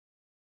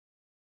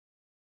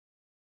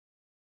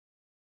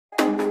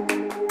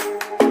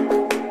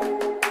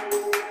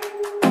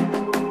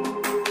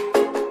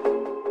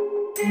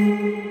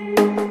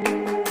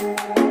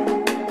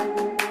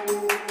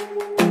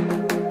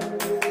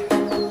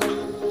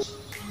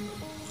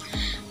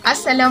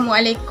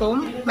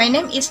Assalamualaikum. My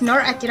name is Nur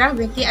Atira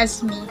binti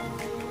Azmi.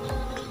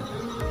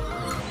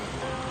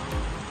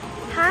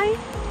 Hi,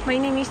 my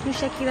name is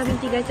Nushakira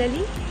binti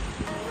Ghazali.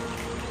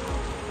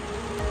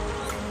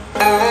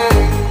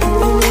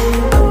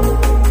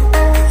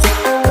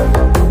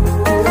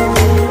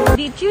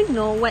 Did you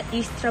know what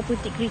is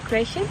therapeutic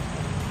recreation?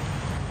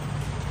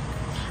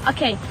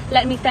 Okay,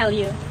 let me tell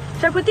you.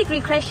 Therapeutic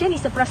recreation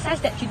is a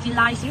process that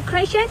utilizes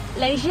recreation,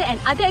 leisure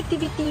and other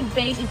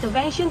activity-based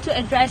intervention to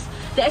address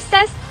the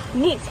assessed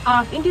needs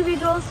of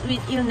individuals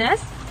with illness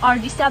or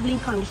disabling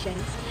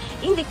conditions.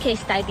 In the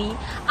case study,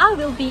 I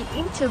will be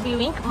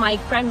interviewing my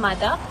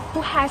grandmother who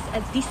has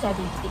a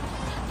disability.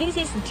 This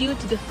is due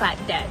to the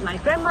fact that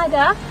my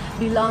grandmother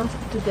belongs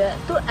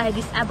to a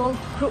disabled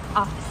group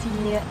of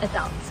senior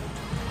adults.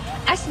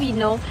 As we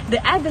know, the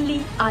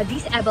elderly are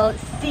disabled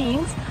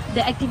since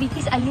the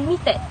activities are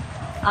limited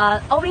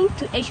owing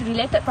to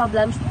age-related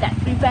problems that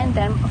prevent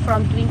them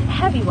from doing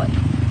heavy work.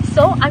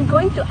 So, I'm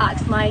going to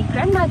ask my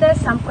grandmother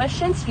some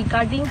questions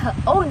regarding her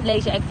own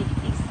leisure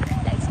activities.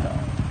 Let's go.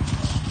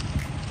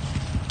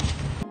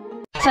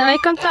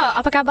 Assalamualaikum,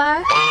 Tok. Apa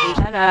khabar?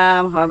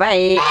 Salam,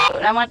 baik.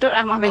 Nama Tok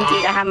Rahmah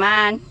binti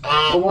Rahman.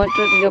 Umur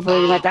tu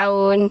 35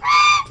 tahun.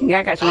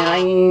 Tinggal kat Sungai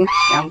Wangi,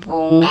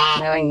 Kampung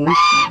Sungai Wangi.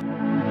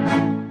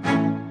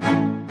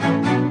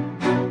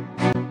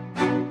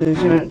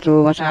 Tu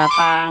masa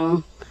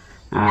lapang.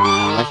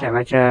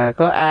 Baca-baca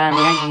Quran,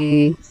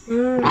 mengaji.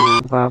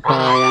 Apa-apa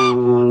yang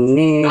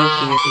ni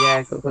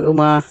dia ke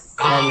rumah,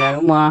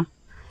 dalam rumah.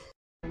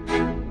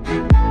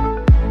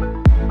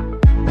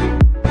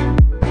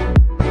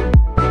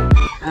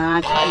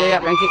 Tak ada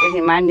kat bangkit kat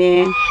sini mana.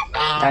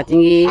 Tak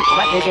tinggi,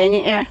 ubat dia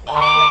klinik ya.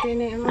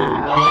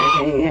 Ubat dia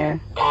klinik ya.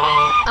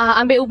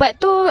 Ambil ubat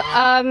tu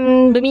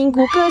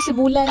berminggu ke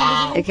sebulan?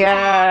 Kira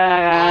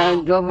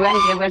 2 bulan,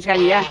 3 bulan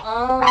sekali ya.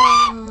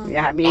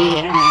 Ya habis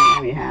ya.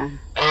 Habis ha.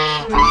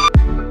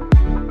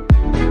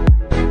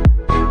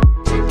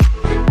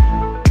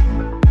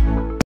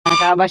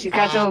 Kalau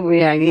basikal tu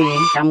boleh lagi.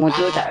 Kamu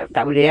tu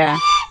tak boleh ya.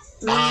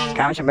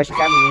 Kamu macam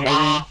basikal boleh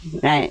lagi.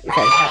 Naik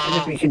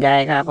pergi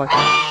kedai ke apa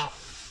ke.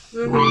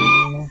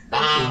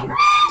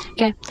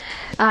 Okay.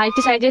 Itu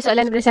sahaja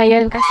soalan daripada saya.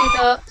 Terima kasih,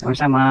 Tok.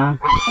 Sama-sama.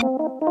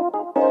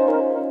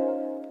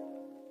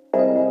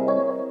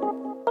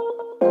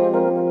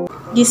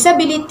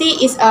 Disability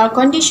is a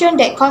condition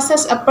that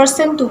causes a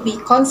person to be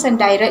constant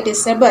direct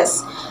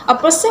disturbance. A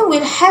person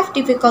will have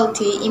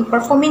difficulty in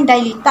performing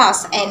daily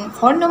tasks, and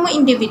for normal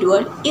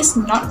individual is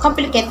not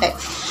complicated.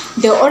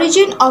 The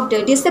origin of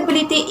the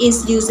disability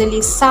is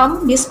usually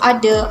some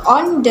disorder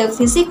on the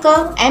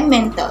physical and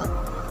mental.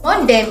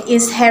 One of them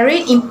is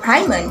hearing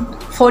impairment.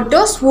 For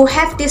those who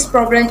have this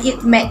problem,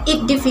 it makes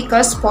it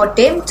difficult for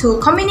them to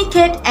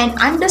communicate and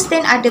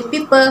understand other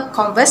people's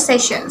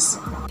conversations.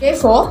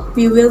 Therefore,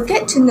 we will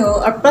get to know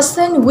a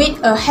person with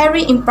a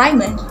hearing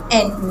impairment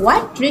and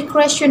what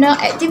recreational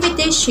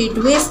activities she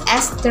does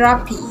as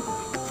therapy.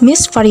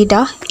 Miss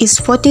Farida is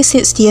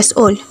 46 years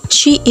old.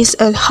 She is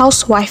a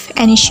housewife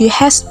and she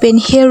has been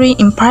hearing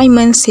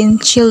impairment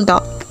since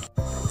childhood.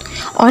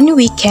 On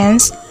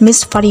weekends,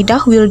 Miss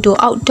Farida will do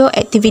outdoor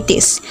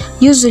activities.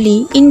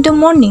 Usually, in the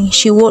morning,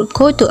 she would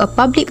go to a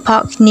public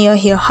park near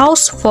her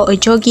house for a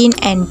jogging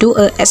and do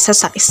a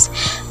exercise.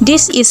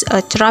 This is a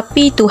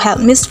therapy to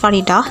help Miss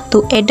Farida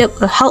to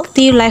adopt a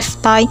healthy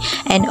lifestyle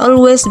and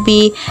always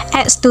be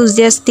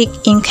enthusiastic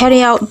in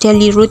carrying out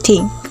daily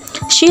routine.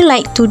 She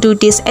likes to do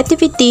this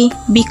activity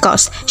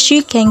because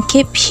she can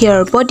keep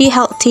her body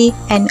healthy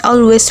and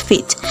always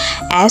fit,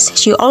 as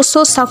she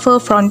also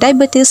suffers from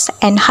diabetes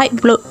and high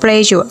blood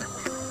pressure.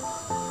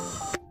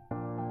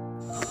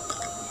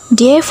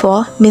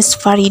 Therefore, Miss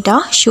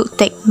Farida should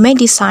take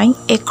medicine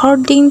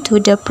according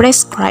to the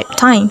prescribed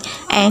time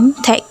and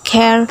take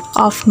care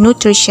of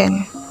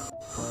nutrition.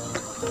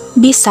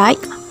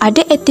 Besides,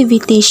 other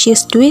activities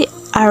she's doing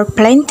are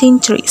planting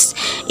trees.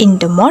 In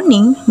the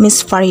morning, Miss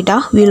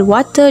Farida will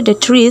water the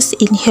trees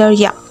in her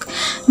yard.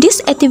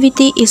 This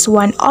activity is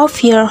one of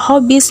her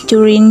hobbies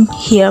during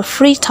her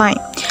free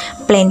time.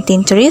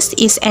 Planting trees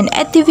is an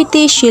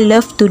activity she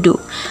loves to do.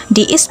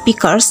 This is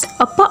because,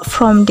 apart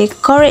from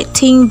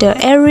decorating the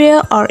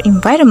area or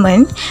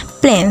environment,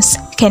 plants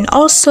can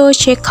also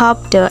shake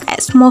up the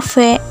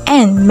atmosphere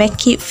and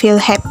make it feel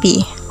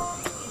happy.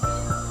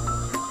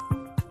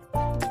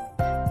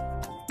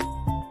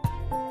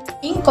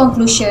 In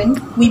conclusion,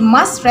 we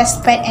must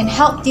respect and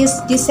help these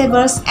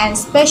disabled and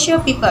special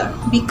people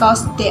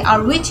because they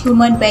are with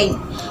human beings.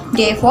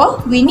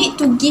 Therefore, we need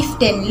to give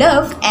them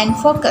love and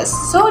focus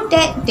so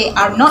that they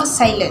are not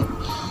silent.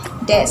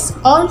 That's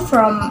all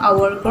from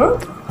our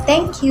group.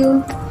 Thank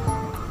you.